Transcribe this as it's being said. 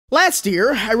Last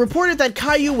year, I reported that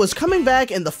Caillou was coming back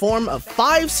in the form of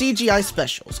 5 CGI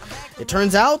specials. It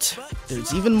turns out,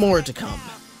 there's even more to come.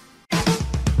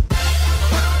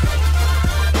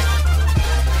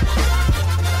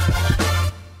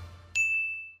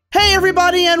 Hey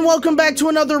everybody, and welcome back to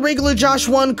another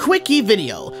Regularjosh1 Quickie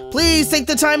video. Please take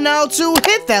the time now to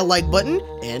hit that like button,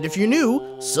 and if you're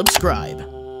new, subscribe.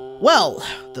 Well,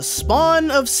 the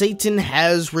spawn of Satan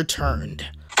has returned.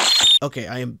 Okay,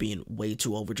 I am being way too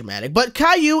overdramatic, but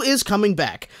Caillou is coming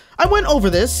back. I went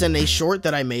over this in a short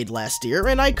that I made last year,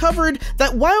 and I covered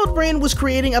that WildBrain was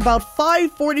creating about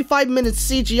 5 45-minute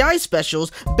CGI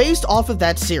specials based off of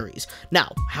that series.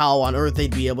 Now, how on earth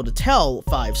they'd be able to tell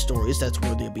 5 stories that's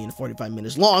worthy of being 45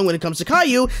 minutes long when it comes to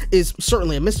Caillou is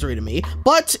certainly a mystery to me,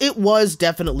 but it was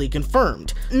definitely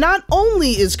confirmed. Not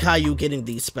only is Caillou getting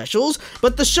these specials,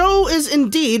 but the show is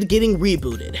indeed getting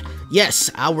rebooted.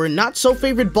 Yes, our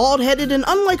not-so-favorite bald-headed and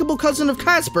unlikable cousin of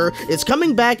Casper is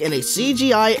coming back in a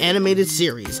CGI animated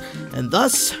series, and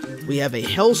thus, we have a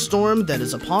hellstorm that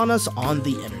is upon us on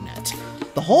the internet.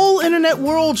 The whole internet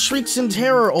world shrieks in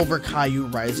terror over Caillou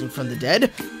rising from the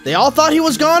dead. They all thought he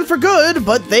was gone for good,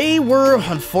 but they were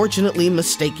unfortunately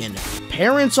mistaken.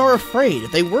 Parents are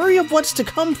afraid. They worry of what's to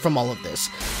come from all of this.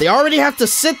 They already have to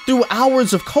sit through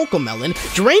hours of Cocomelon,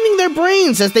 draining their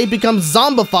brains as they become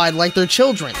zombified like their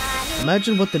children.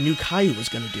 Imagine what the new Caillou is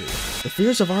gonna do. The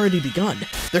fears have already begun.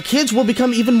 Their kids will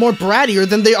become even more brattier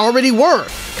than they already were.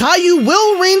 Caillou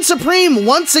will reign supreme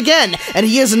once again, and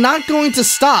he is not going to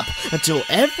stop until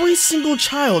every single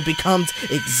child becomes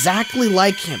exactly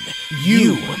like him.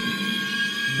 You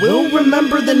will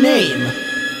remember the name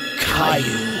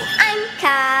Caillou. I'm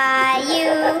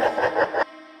Caillou.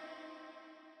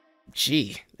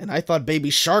 Gee, and I thought Baby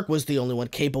Shark was the only one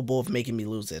capable of making me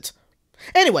lose it.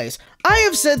 Anyways, I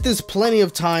have said this plenty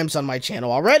of times on my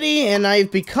channel already, and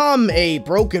I've become a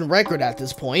broken record at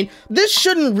this point. This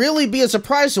shouldn't really be a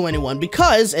surprise to anyone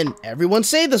because, and everyone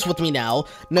say this with me now,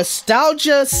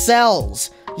 nostalgia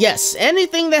sells. Yes,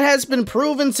 anything that has been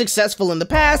proven successful in the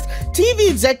past, TV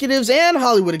executives and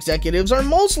Hollywood executives are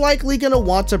most likely gonna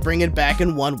want to bring it back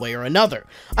in one way or another.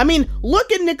 I mean,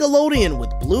 look at Nickelodeon with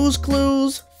Blue's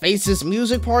Clues, Face's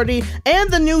Music Party, and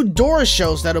the new Dora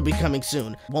shows that'll be coming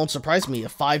soon. Won't surprise me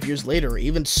if 5 years later, or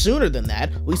even sooner than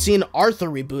that, we see an Arthur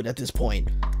reboot at this point.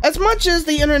 As much as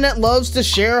the internet loves to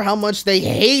share how much they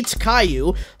hate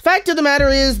Caillou, fact of the matter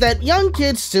is that young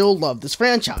kids still love this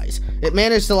franchise. It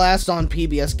managed to last on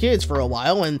PBS Kids for a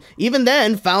while, and even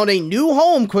then found a new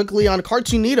home quickly on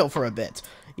Cartoonito for a bit.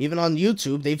 Even on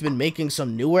YouTube, they've been making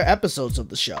some newer episodes of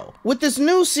the show. With this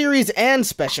new series and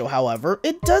special, however,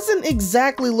 it doesn't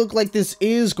exactly look like this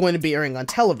is going to be airing on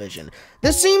television.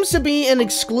 This seems to be an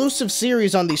exclusive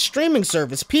series on the streaming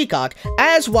service Peacock,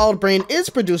 as WildBrain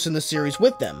is producing the series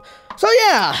with them. So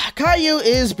yeah, Caillou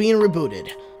is being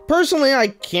rebooted. Personally, I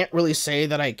can't really say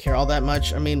that I care all that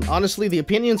much. I mean, honestly, the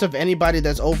opinions of anybody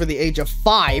that's over the age of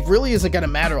 5 really isn't gonna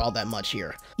matter all that much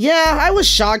here. Yeah, I was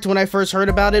shocked when I first heard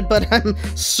about it, but I'm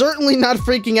certainly not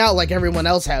freaking out like everyone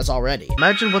else has already.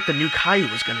 Imagine what the new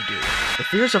Caillou is gonna do. The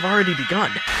fears have already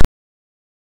begun.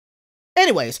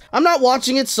 Anyways, I'm not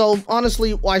watching it, so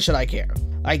honestly, why should I care?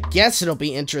 I guess it'll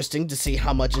be interesting to see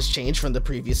how much has changed from the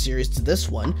previous series to this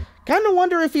one. Kinda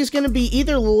wonder if he's gonna be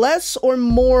either less or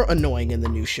more annoying in the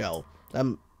new show.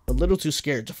 I'm a little too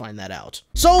scared to find that out.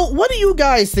 So, what do you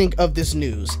guys think of this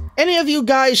news? Any of you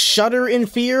guys shudder in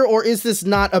fear, or is this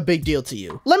not a big deal to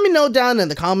you? Let me know down in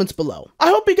the comments below. I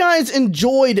hope you guys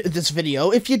enjoyed this video.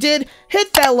 If you did,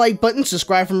 hit that like button,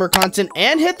 subscribe for more content,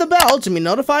 and hit the bell to be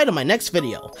notified of my next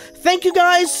video. Thank you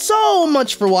guys so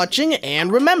much for watching,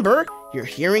 and remember, you're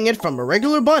hearing it from a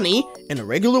regular bunny in a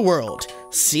regular world.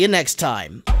 See you next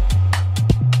time.